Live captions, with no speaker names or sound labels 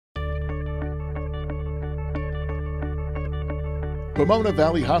Pomona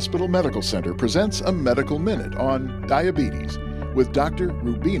Valley Hospital Medical Center presents a Medical Minute on diabetes with Dr.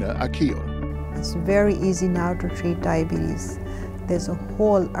 Rubina Aqeel. It's very easy now to treat diabetes. There's a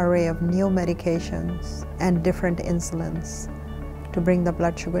whole array of new medications and different insulins to bring the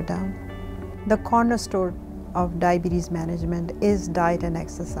blood sugar down. The cornerstone of diabetes management is diet and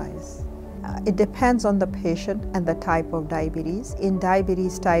exercise. It depends on the patient and the type of diabetes. In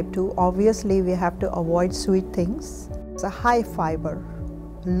diabetes type 2, obviously we have to avoid sweet things. It's a high fiber,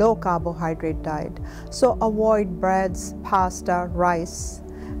 low carbohydrate diet. So avoid breads, pasta, rice,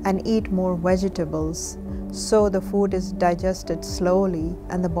 and eat more vegetables so the food is digested slowly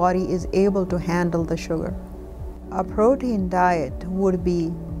and the body is able to handle the sugar. A protein diet would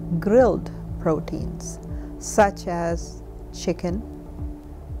be grilled proteins such as chicken,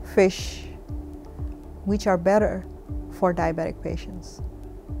 fish, which are better for diabetic patients.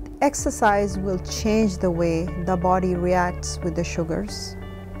 Exercise will change the way the body reacts with the sugars.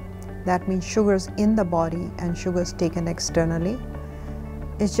 That means sugars in the body and sugars taken externally.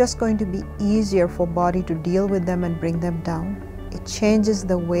 It's just going to be easier for body to deal with them and bring them down. It changes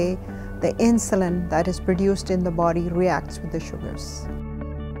the way the insulin that is produced in the body reacts with the sugars.